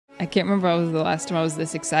I can't remember the last time I was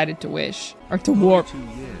this excited to wish. Or to warp.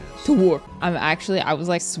 To warp. I was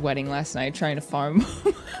like sweating last night trying to farm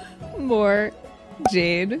more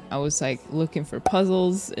jade. I was like looking for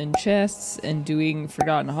puzzles and chests and doing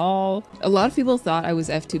Forgotten Hall. A lot of people thought I was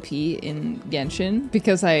F2P in Genshin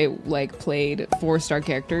because I like played 4-star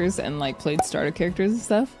characters and like played starter characters and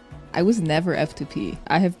stuff. I was never F2P.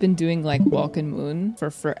 I have been doing like Walk and Moon for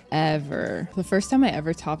forever. The first time I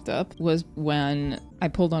ever topped up was when I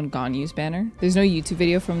pulled on Ganyu's banner. There's no YouTube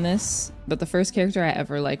video from this, but the first character I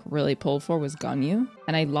ever like really pulled for was Ganyu,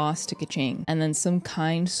 and I lost to Kaching. And then some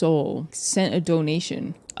kind soul sent a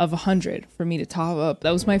donation of 100 for me to top up.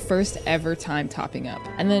 That was my first ever time topping up.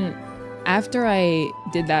 And then after I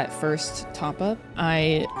did that first top up,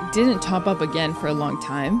 I didn't top up again for a long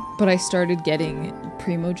time, but I started getting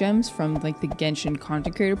Primo Gems from like the Genshin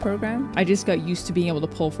content creator program. I just got used to being able to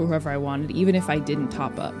pull for whoever I wanted, even if I didn't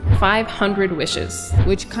top up. 500 wishes,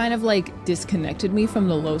 which kind of like disconnected me from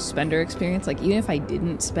the low spender experience. Like even if I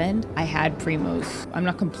didn't spend, I had Primos. I'm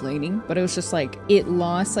not complaining, but it was just like, it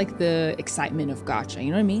lost like the excitement of gacha, you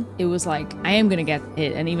know what I mean? It was like, I am gonna get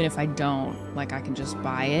it, and even if I don't, like I can just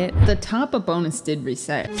buy it. The top up bonus did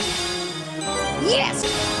reset. Yes!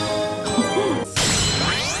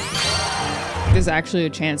 There's actually a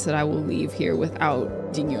chance that I will leave here without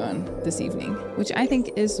Jingyuan this evening, which I think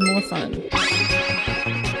is more fun.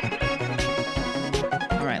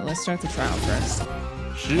 Alright, let's start the trial first.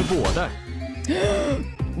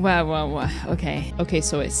 Wow. Okay. Okay,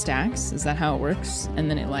 so it stacks. Is that how it works? And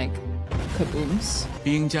then it like kabooms.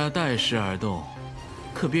 兵家待时而动，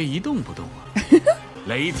可别一动不动啊。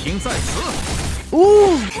雷霆在此。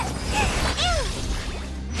Ooh!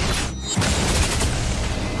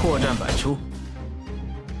 破绽百出。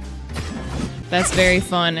 That's very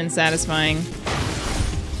fun and satisfying.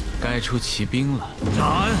 该出奇兵了。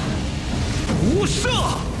斩！无赦！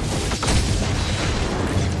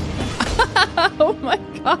 Oh my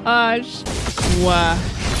gosh! Wow.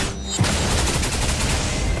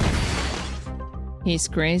 He's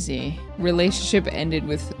crazy. Relationship ended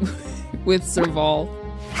with Serval.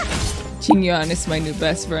 Jingyuan is my new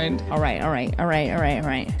best friend. All right.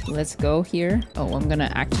 Let's go here. Oh, I'm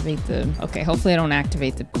gonna activate the... Okay, hopefully I don't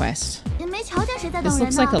activate the quest. This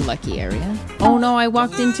looks like a lucky area. Oh no, I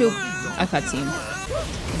walked into a cutscene.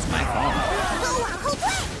 It's my fault.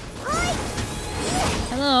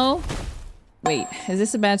 Hello? Wait, is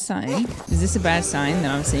this a bad sign? Is this a bad sign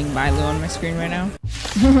that I'm seeing Bailu on my screen right now?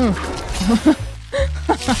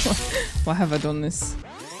 Why have I done this?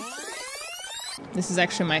 This is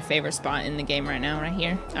actually my favorite spot in the game right now, right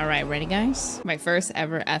here. All right, ready guys? My first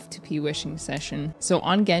ever F2P wishing session. So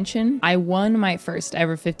on Genshin, I won my first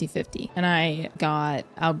ever 50-50 and I got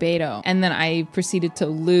Albedo. And then I proceeded to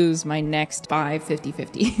lose my next 5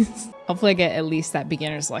 50-50s. Hopefully I get at least that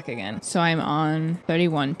beginner's luck again. So I'm on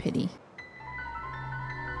 31 pity.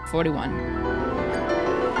 41.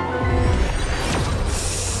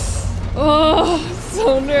 Oh,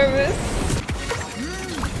 so nervous.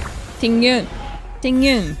 Tingyun.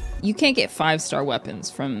 Tingyun, you can't get 5-star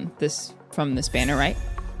weapons from this banner, right?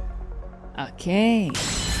 Okay.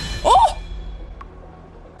 Oh!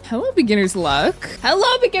 Hello, beginner's luck.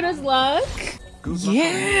 Hello, beginner's luck.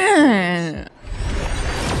 Yeah.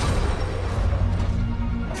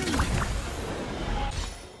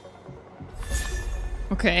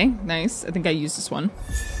 Okay, nice. I think I used this one.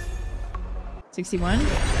 61.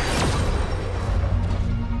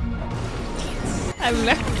 I've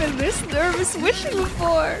never been this nervous wishing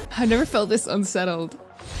before. I've never felt this unsettled.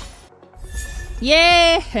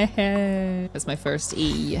 Yeah! That's my first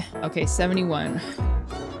E. Okay, 71.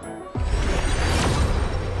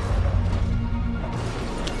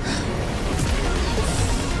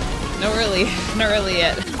 Not really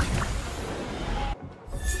yet.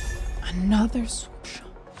 Another switch.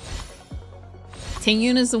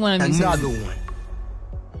 Tingyun is the one I'm using. Another one.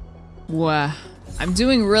 Wow. I'm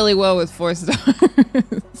doing really well with 4 stars.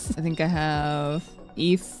 I think I have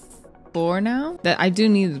E4 now. That I do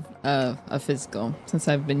need a physical since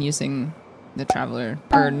I've been using the Traveler.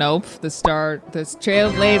 Or nope, the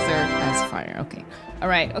Trailblazer as fire. Okay. All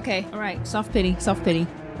right. Soft pity.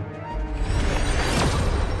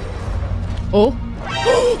 Oh.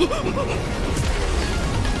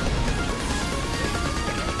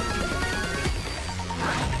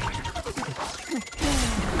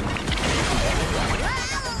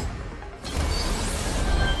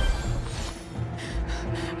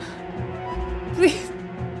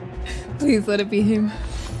 Please let it be him.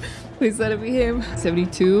 Please let it be him.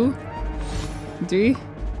 72. 3.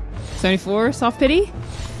 74. Soft pity.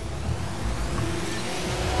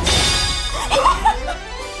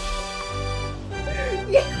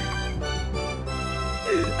 Yeah.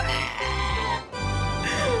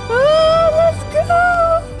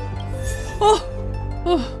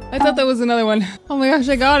 I thought that was another one. Oh my gosh,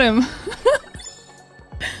 I got him.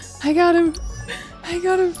 I got him. I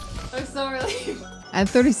got him. I'm so relieved. I have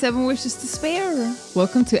 37 wishes to spare.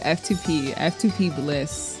 Welcome to F2P. F2P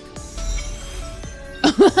bliss.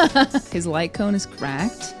 His light cone is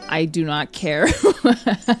cracked. I do not care.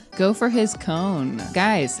 Go for his cone.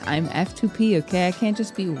 Guys, I'm F2P, okay? I can't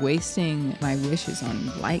just be wasting my wishes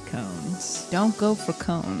on light cones. Don't go for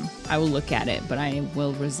cone. I will look at it, but I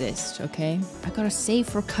will resist, okay? I gotta save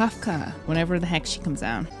for Kafka whenever the heck she comes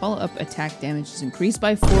out. Follow-up attack damage is increased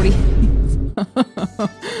by 40.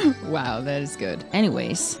 Wow, that is good.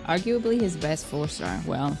 Anyways, arguably his best 4-star.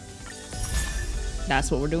 Well,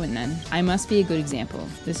 that's what we're doing then. I must be a good example.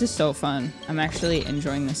 This is so fun. I'm actually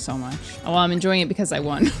enjoying this so much. Well, I'm enjoying it because I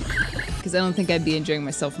won. Because I don't think I'd be enjoying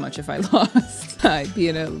myself much if I lost. I'd be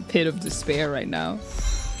in a pit of despair right now.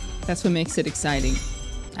 That's what makes it exciting.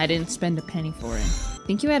 I didn't spend a penny for it.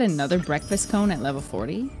 Think you had another breakfast cone at level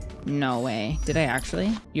 40? No way. Did I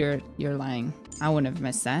actually? You're lying. I wouldn't have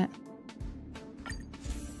missed that.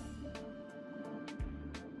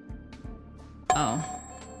 Oh.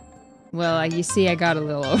 Well, you see, I got a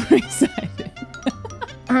little overexcited.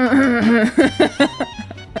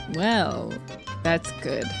 Well, that's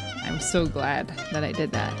good. I'm so glad that I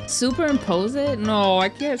did that. Superimpose it? No, I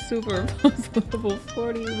can't superimpose a level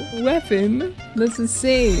 40 weapon. That's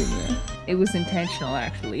insane. It was intentional,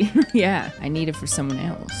 actually. Yeah, I need it for someone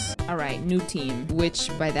else. All right, new team. Which,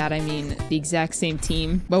 by that I mean the exact same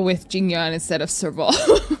team, but with Jingyan instead of Serval.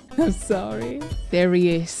 I'm sorry. There he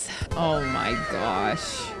is. Oh my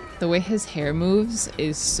gosh. The way his hair moves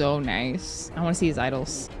is so nice. I want to see his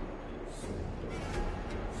idols.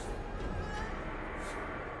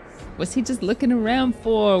 What's he just looking around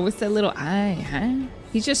for? What's that little eye, huh?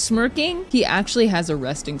 He's just smirking? He actually has a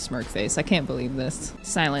resting smirk face. I can't believe this.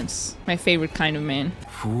 Silence. My favorite kind of man.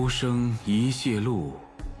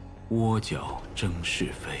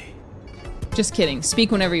 Just kidding.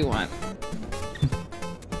 Speak whenever you want.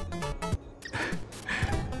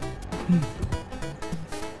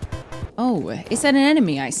 Oh, is that an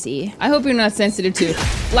enemy I see? I hope you're not sensitive to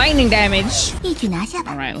lightning damage.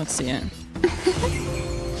 Alright, let's see it.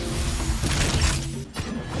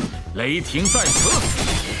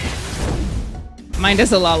 Mine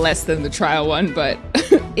does a lot less than the trial one, but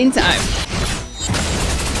in time.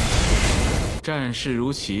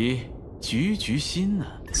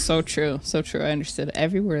 So true, so true. I understood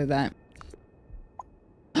every word of that.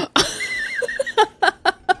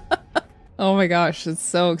 Oh my gosh, it's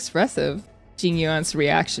so expressive. Jingyuan's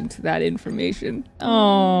reaction to that information.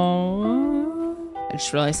 Oh, I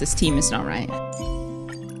just realized this team is not right.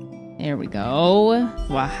 There we go.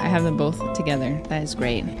 Wow, I have them both together. That is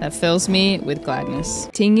great. That fills me with gladness.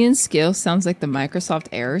 Tingyun's skill sounds like the Microsoft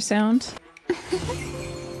error sound.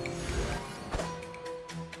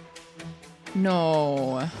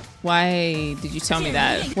 No. Why did you tell me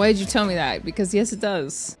that? Why did you tell me that? Because yes, it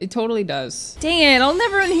does. It totally does. Dang it, I'll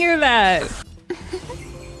never hear that.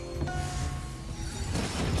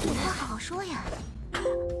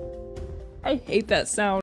 I hate that sound.